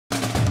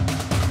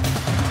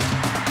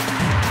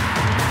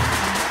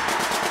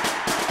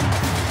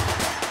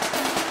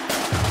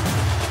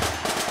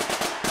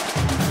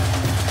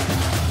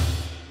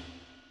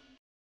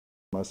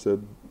I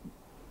said,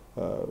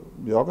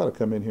 y'all got to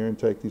come in here and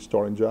take these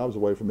starting jobs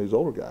away from these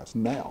older guys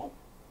now.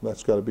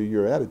 That's got to be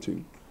your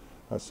attitude.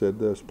 I said,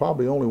 there's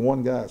probably only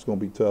one guy that's going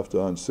to be tough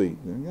to unseat.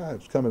 And the guy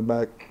that's coming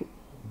back,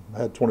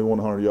 had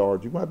 2,100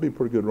 yards. You might be a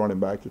pretty good running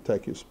back to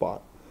take his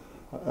spot.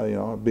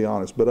 I'll be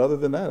honest. But other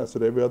than that, I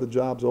said every other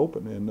job's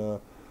open. And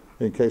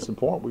in case in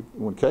point,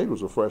 when Cade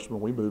was a freshman,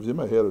 we moved him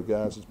ahead of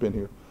guys that's been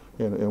here.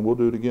 And we'll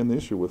do it again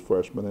this year with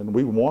freshmen. And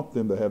we want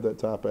them to have that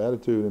type of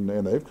attitude.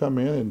 And they've come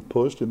in and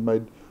pushed and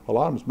made, a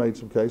lot of them's made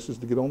some cases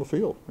to get on the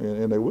field.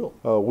 And they will.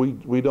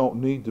 We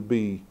don't need to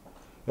be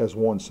as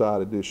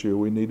one-sided this year.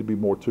 We need to be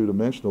more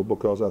two-dimensional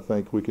because I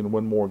think we can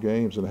win more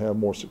games and have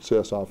more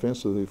success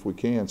offensively if we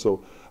can.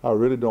 So I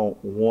really don't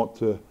want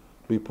to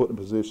be put in a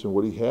position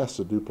where he has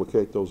to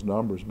duplicate those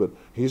numbers, but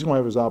he's going to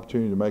have his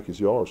opportunity to make his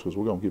yards because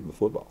we're going to give him the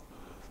football.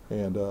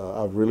 And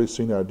I've really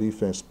seen our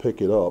defense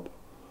pick it up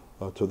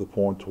to the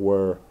point to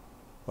where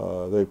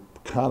they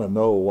kind of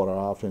know what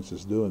our offense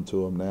is doing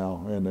to them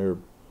now, and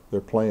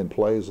they're playing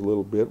plays a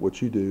little bit,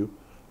 which you do.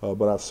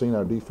 But I've seen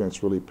our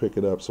defense really pick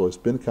it up, so it's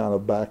been kind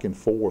of back and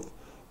forth.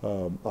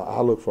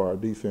 I look for our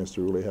defense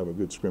to really have a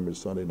good scrimmage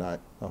Sunday night.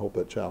 I hope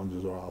that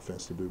challenges our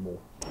offense to do more.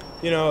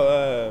 We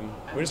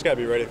just got to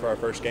be ready for our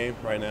first game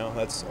right now.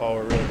 That's all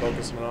we're really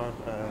focusing on.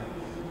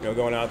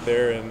 Going out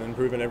there and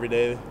improving every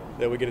day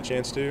that we get a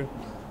chance to,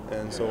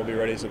 and so we'll be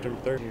ready September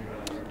 3rd.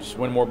 Just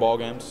win more ball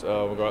games.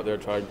 We'll go out there,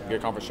 try to get a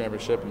conference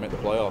championship and make the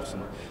playoffs,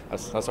 and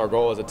that's our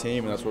goal as a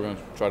team, and that's what we're going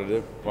to try to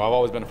do. Well, I've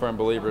always been a firm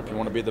believer if you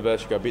want to be the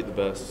best, you got to beat the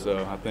best.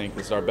 So I think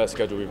this is our best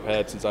schedule we've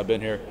had since I've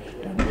been here,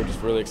 and we're just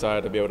really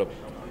excited to be able to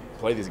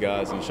play these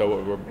guys and show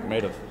what we're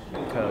made of.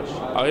 Coach.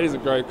 Oh, he's a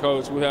great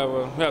coach. We have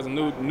a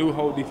new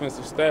whole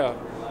defensive staff.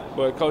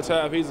 But Coach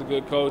Happ, he's a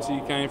good coach. He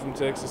came from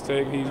Texas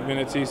Tech. He's been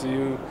at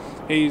TCU.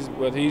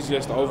 He's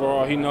just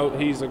overall.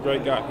 He's a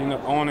great guy.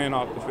 On and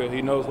off the field,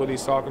 he knows what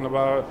he's talking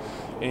about,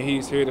 and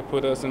he's here to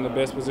put us in the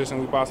best position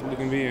we possibly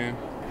can be in.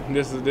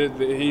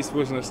 He's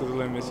pushing us to the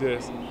limits.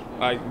 Yes,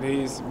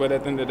 But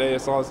at the end of the day,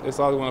 it's always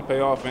going to pay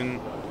off, and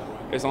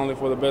it's only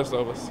for the best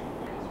of us.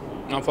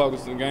 I'm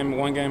focused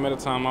one game at a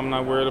time. I'm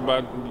not worried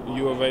about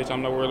U of H.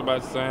 I'm not worried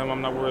about Sam.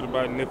 I'm not worried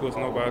about Nicholas.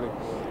 Nobody.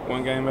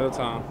 One game at a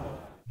time.